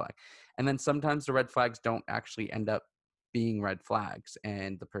to red flag. And then sometimes the red flags don't actually end up being red flags,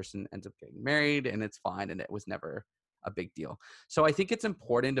 and the person ends up getting married and it's fine and it was never a big deal. So I think it's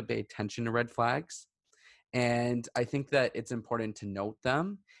important to pay attention to red flags, and I think that it's important to note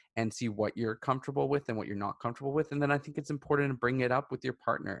them and see what you're comfortable with and what you're not comfortable with. And then I think it's important to bring it up with your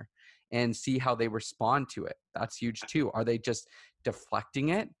partner and see how they respond to it. That's huge too. Are they just deflecting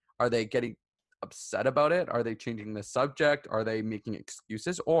it? Are they getting upset about it? Are they changing the subject? Are they making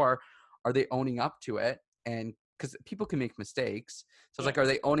excuses? Or are they owning up to it? And because people can make mistakes. So it's Yeah. like, are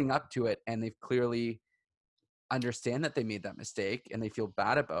they owning up to it and they've clearly understand that they made that mistake and they feel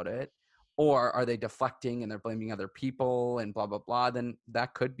bad about it? Or are they deflecting and they're blaming other people and blah blah blah? Then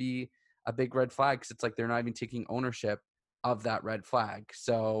that could be a big red flag, because it's like they're not even taking ownership of that red flag.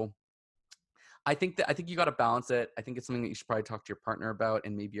 So I think you got to balance it. I think it's something that you should probably talk to your partner about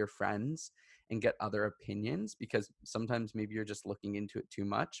and maybe your friends, and get other opinions, because sometimes maybe you're just looking into it too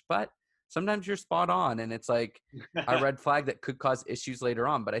much, but sometimes you're spot on and it's like a red flag that could cause issues later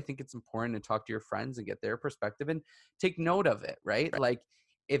on. But I think it's important to talk to your friends and get their perspective and take note of it, right? Like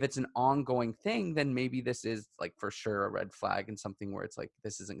if it's an ongoing thing, then maybe this is like for sure a red flag and something where it's like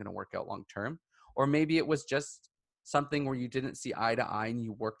this isn't going to work out long term. Or maybe it was just something where you didn't see eye to eye and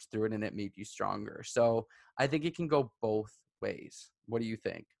you worked through it and it made you stronger. So I think it can go both ways. What do you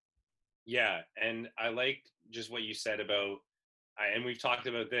think? Yeah, and I like just what you said about, and we've talked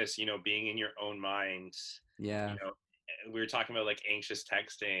about this, being in your own mind. You Yeah. know, we were talking about like anxious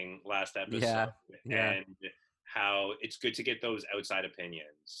texting last episode, Yeah. Yeah. and how it's good to get those outside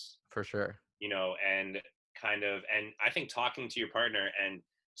opinions, For sure. and and I think talking to your partner and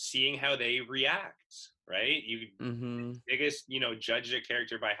seeing how they react, right? You Mhm. biggest, judge their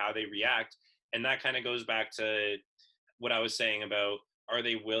character by how they react, and that kind of goes back to what I was saying about, are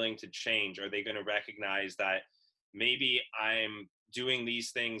they willing to change? Are they going to recognize that maybe I'm doing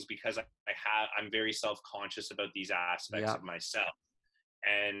these things because I'm very self-conscious about these aspects Yeah. of myself,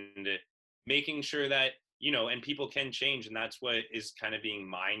 and making sure that, and people can change, and that's what is kind of being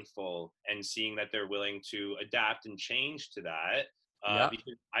mindful and seeing that they're willing to adapt and change to that. Yeah.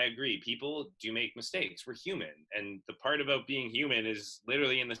 Because I agree, people do make mistakes. We're human, and the part about being human is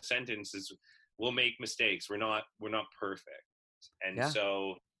literally in the sentence is we'll make mistakes. We're not perfect. And Yeah.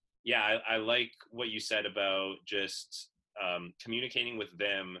 so, yeah, I like what you said about just communicating with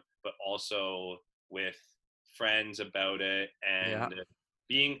them, but also with friends about it, Yeah. and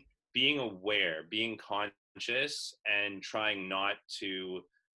being aware, being conscious, and trying not to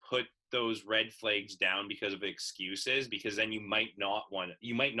put those red flags down because of excuses, because then you might not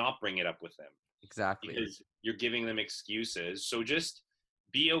bring it up with them Exactly. because you're giving them excuses. So just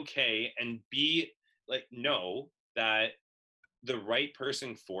be okay, and be like, know that the right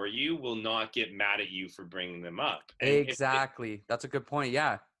person for you will not get mad at you for bringing them up. And Exactly. That's a good point.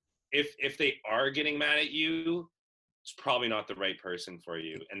 Yeah. if they are getting mad at you, it's probably not the right person for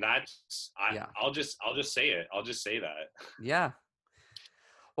you. E- And that's, Yeah. I'll just say it. I'll just say that. Yeah.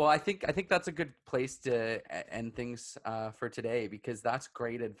 Well, I think that's a good place to end things for today, because that's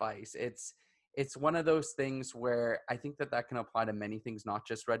great advice. It's one of those things where I think that can apply to many things, not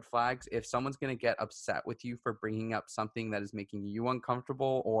just red flags. If someone's going to get upset with you for bringing up something that is making you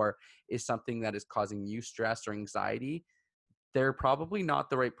uncomfortable, or is something that is causing you stress or anxiety, they're probably not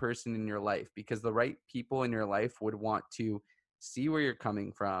the right person in your life, because the right people in your life would want to see where you're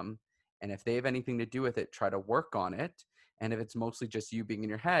coming from. And if they have anything to do with it, try to work on it. And if it's mostly just you being in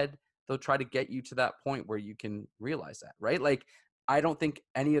your head, they'll try to get you to that point where you can realize that, right? Like, I don't think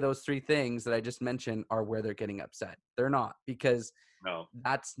any of those three things that I just mentioned are where they're getting upset. They're not, because No.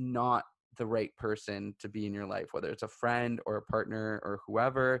 that's not the right person to be in your life, whether it's a friend or a partner or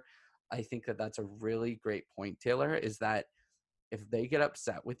whoever. I think that that's a really great point, Taylor, is that if they get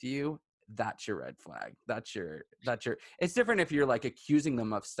upset with you, that's your red flag. That's your it's different if you're like accusing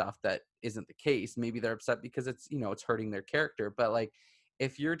them of stuff that isn't the case. Maybe they're upset because it's hurting their character. But like,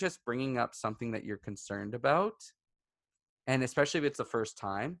 if you're just bringing up something that you're concerned about, and especially if it's the first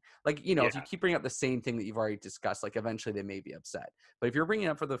time, like, if you Yeah. keep bringing up the same thing that you've already discussed, like eventually they may be upset. But if you're bringing it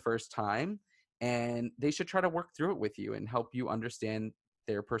up for the first time, and they should try to work through it with you and help you understand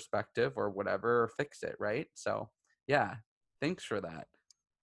their perspective or whatever, or fix it, right? So, yeah, thanks for that.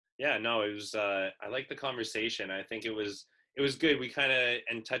 Yeah, no, it was I like the conversation. I think it was good. We kind of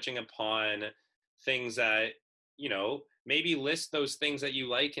and touching upon things that, you know, maybe list those things that you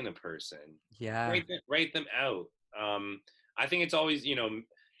like in a person. Yeah. Write them out. Um I think it's always, you know,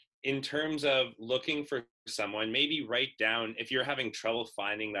 in terms of looking for someone, maybe write down if you're having trouble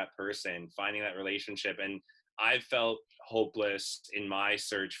finding that person, finding that relationship. And I've felt hopeless in my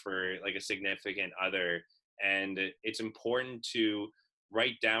search for like a significant other. And it's important to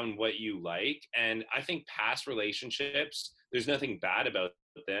write down what you like. And I think past relationships, there's nothing bad about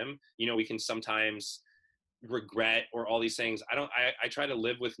them. You know, we can sometimes regret or all these things. I try to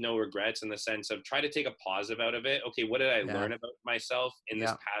live with no regrets, in the sense of try to take a positive out of it. Okay, what did I Yeah. learn about myself in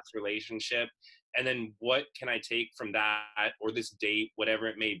this Yeah. past relationship, and then what can I take from that, or this date, whatever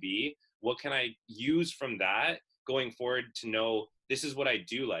it may be, what can I use from that going forward to know this is what I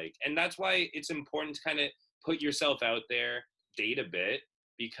do like. And that's why it's important to kind of put yourself out there, date a bit,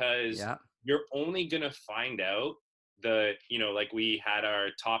 because Yeah. you're only going to find out the, you know, like we had our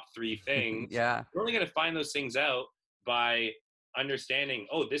top 3 things, Yeah. you're only going to find those things out by understanding,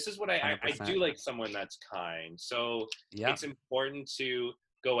 oh, this is what I 100%. do like, someone that's kind. So Yeah. it's important to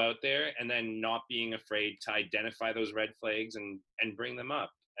go out there and then not being afraid to identify those red flags and bring them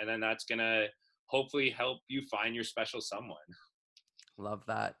up. And then that's going to hopefully help you find your special someone. Love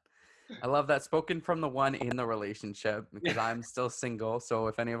that. I love that. Spoken from the one in the relationship, because I'm still single. So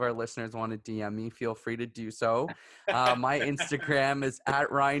if any of our listeners want to DM me, feel free to do so. My Instagram is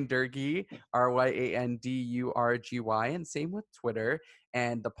at Ryan Durgy, RYANDURGY, and same with Twitter.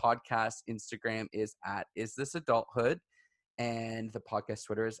 And the podcast Instagram is at Is This Adulthood? And the podcast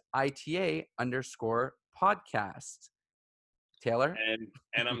Twitter is ITA_podcast. Taylor?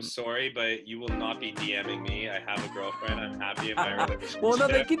 And I'm sorry, but you will not be DMing me. I have a girlfriend. I'm happy in my Well, no,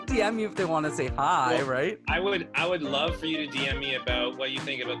 they relationship. can DM you if they want to say hi, Well, right? I would love for you to DM me about what you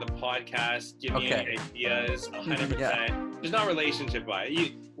think about the podcast. Give me Okay. any ideas. 100%. Yeah. There's not relationship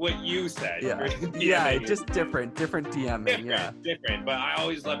wise. What you said. Yeah. You're Yeah, DMing. just different DMing. Yeah. Different. But I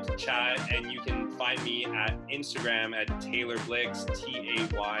always love to chat, and you can find me at Instagram at Taylor Blix,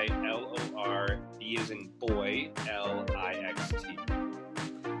 TAYLOR, B as in boy, LIXT.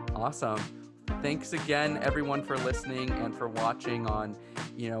 Awesome. Thanks again, everyone, for listening and for watching on,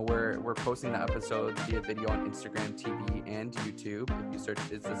 we're posting the episodes via video on Instagram, TV, and YouTube. If you search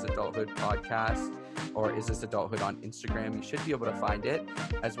Is This Adulthood Podcast or Is This Adulthood on Instagram, you should be able to find it,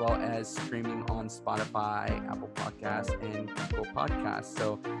 as well as streaming on Spotify, Apple Podcasts, and Google Podcasts.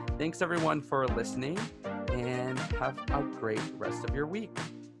 So thanks, everyone, for listening, and have a great rest of your week.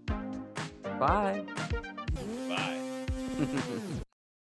 Bye. Bye.